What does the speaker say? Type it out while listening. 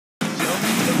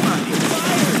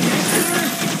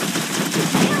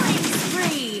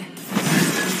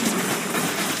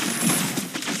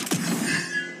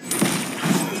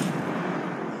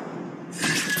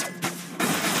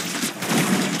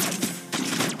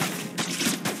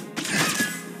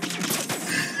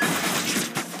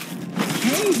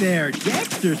there,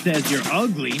 Dexter says you're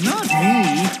ugly, not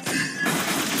me.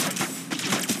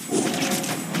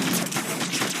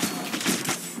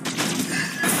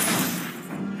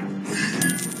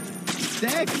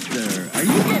 Dexter, are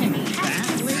you getting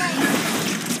fat lately?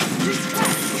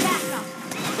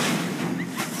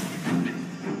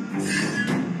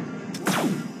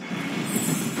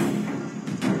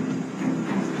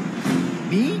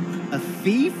 Me? A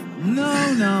thief?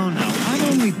 No, no, no. I'm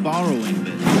only borrowing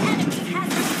this.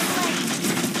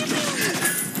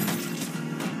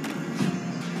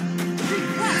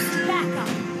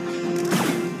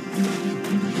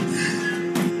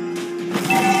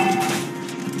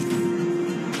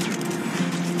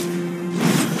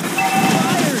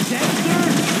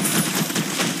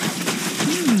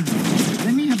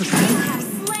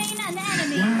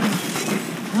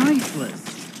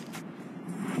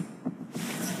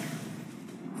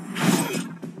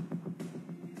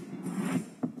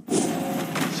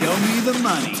 The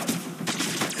money.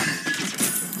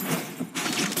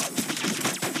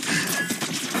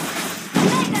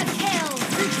 Mega kill.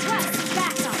 Request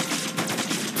backup.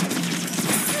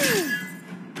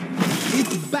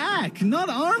 It's back, not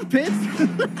armpits.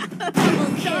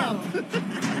 Double kill.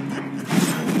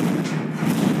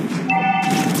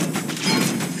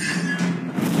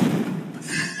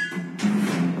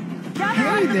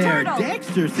 Hey there,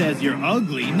 Dexter says you're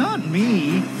ugly, not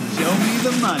me. Show me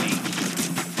the money.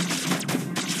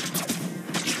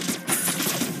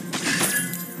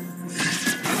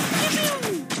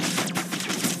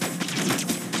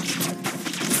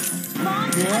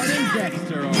 Claude and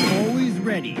Dexter are always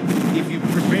ready if you've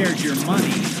prepared your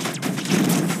money.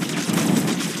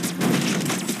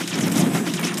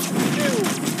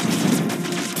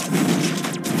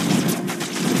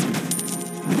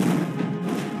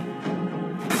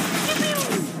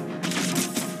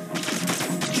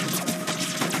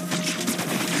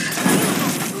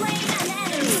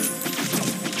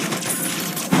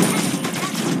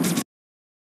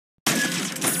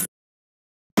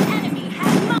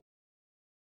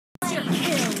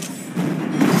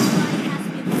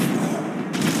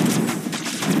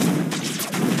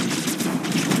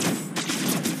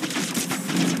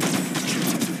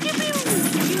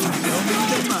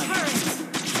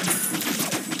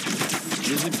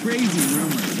 There's a crazy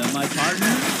rumor that my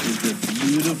partner is a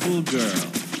beautiful girl.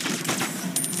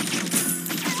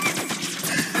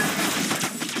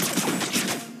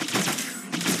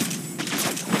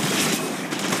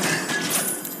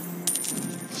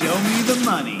 Show me the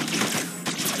money.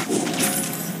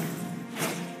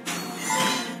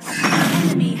 The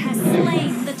enemy has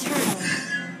slain the turtle.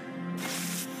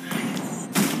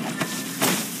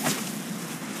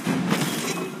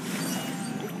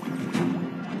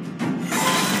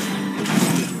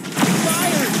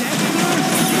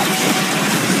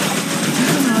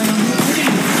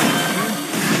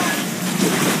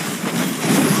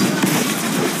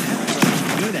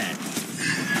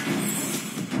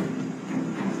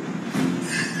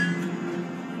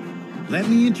 Let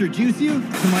me introduce you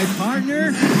to my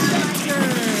partner, Dexter.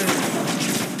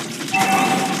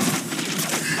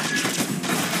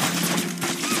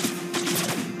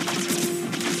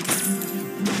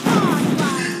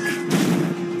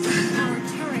 Our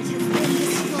turret has been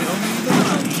destroyed.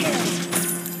 Double kill.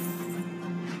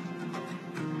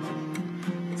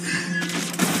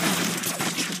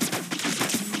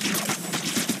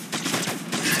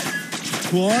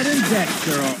 Claude and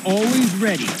Dexter are always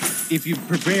ready if you've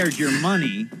prepared your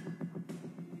money.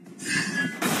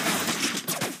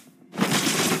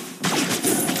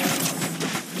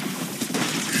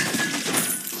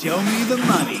 Show me the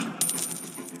money.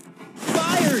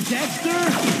 Fire, Dexter!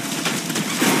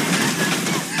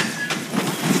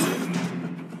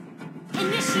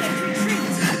 Initiate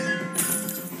retreat.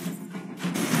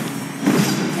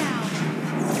 Down.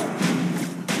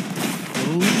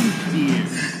 Oh dear.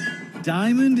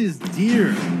 Diamond is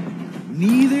dear.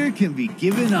 Neither can be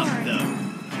given up, though.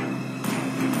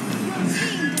 Your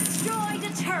team destroyed a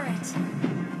turret.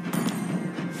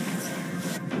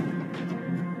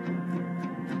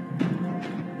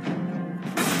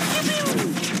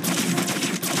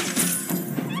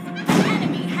 An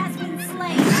enemy has been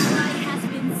slain. Ally has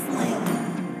been slain.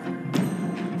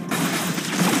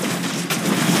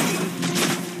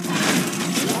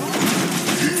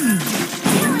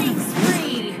 Killing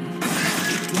spree.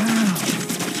 Wow,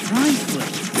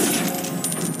 priceless.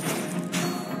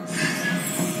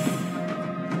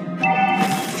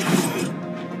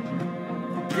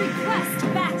 Request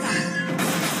backup.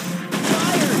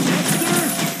 Fire, Dexter!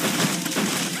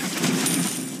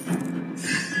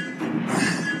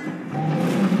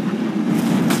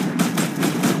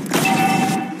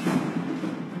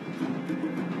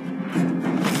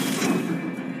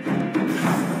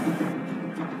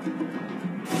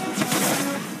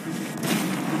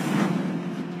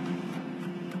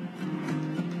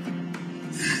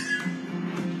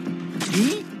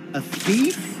 A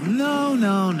thief? No,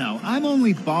 no, no. I'm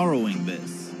only borrowing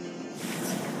this.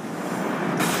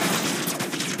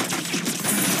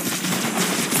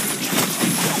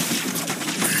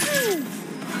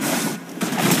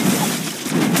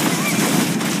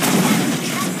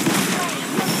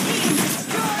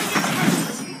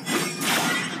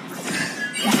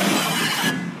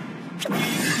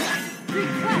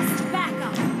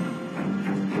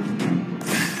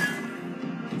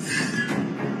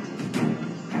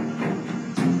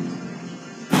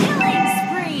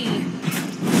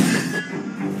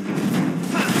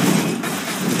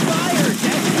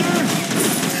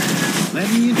 Let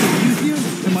me introduce you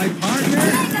to my partner,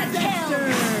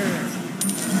 Dexter!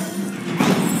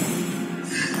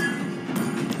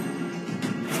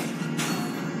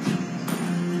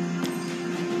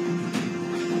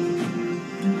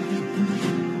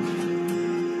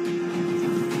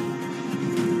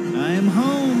 I am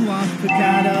home, Lost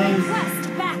Picados.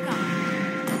 Request backup.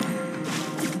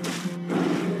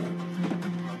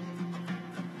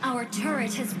 Our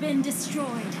turret has been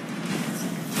destroyed.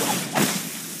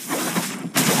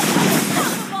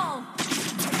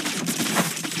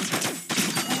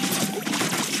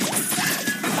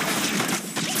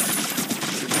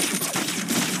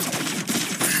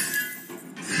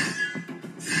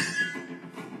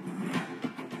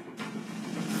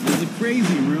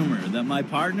 Crazy rumor that my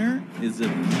partner is a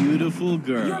beautiful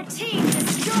girl. Your team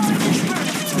destroyed the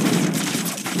turret.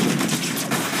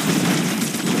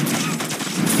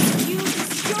 You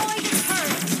destroyed the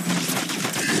turret.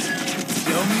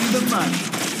 Show me the money.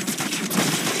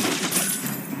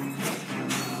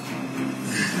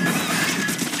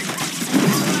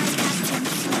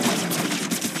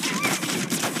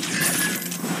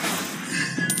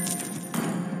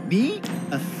 Me?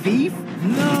 A thief?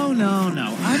 No, no,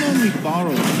 no. I'm only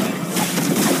borrowing this.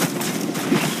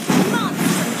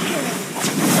 Monster kill.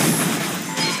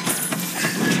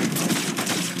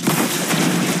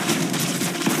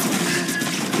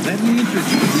 Let me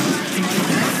introduce you to my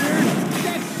partner,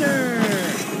 Dexter!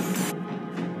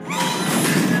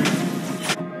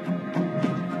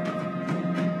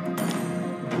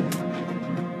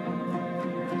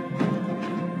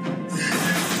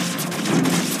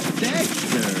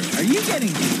 Dexter, are you getting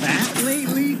fat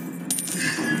lately?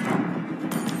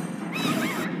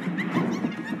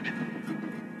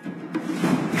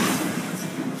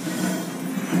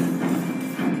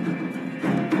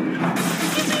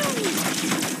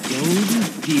 Gold is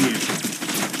dear.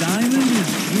 Diamond is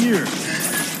dear.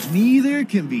 Neither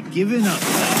can be given up.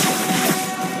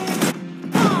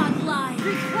 Godlike.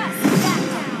 Request back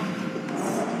down.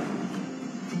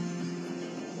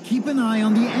 Keep an eye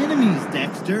on the enemies,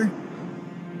 Dexter.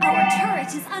 Our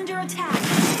turret is under attack.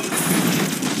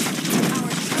 Our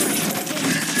turret has been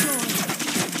destroyed.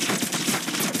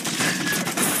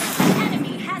 An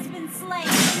enemy has been slain.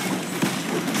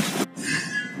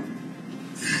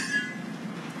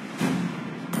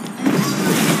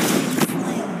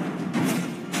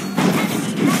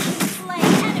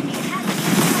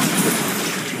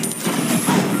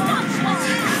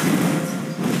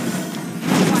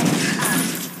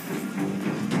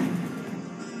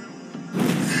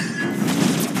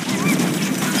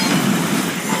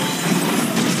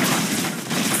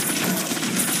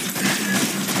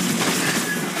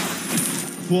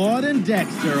 Claude and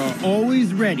Dexter are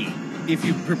always ready if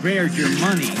you've prepared your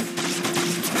money.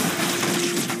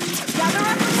 Gather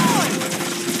up the boys.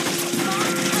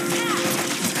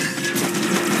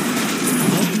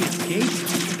 Multi-escape?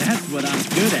 That's what I'm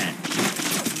good at.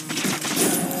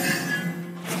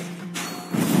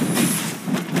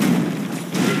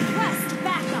 Request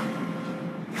backup.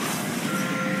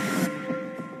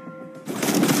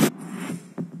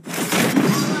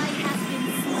 Ally has been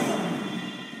slain.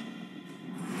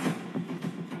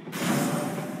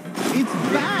 It's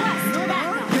back! Not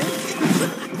armpit!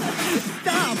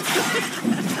 Stop!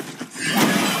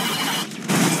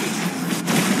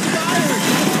 Fire!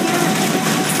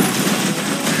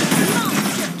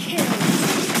 Monster kill.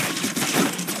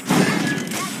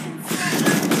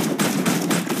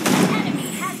 Enemy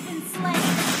has been slain.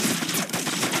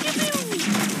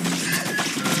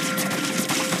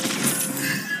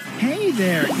 Hey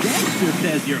there! Dexter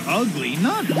says you're ugly,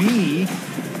 not me!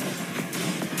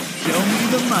 Show me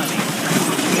the money.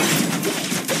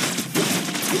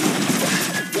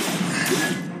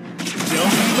 Show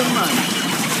me the money.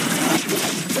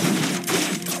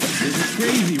 There's a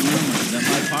crazy rumor that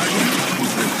my partner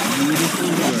is a beautiful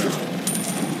girl.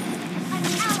 An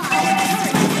ally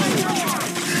turret under attack.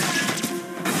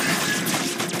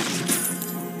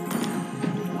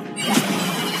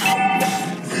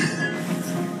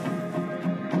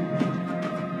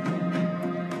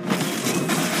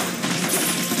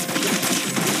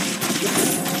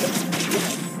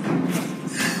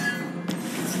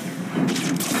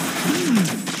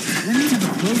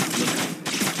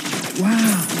 Wow,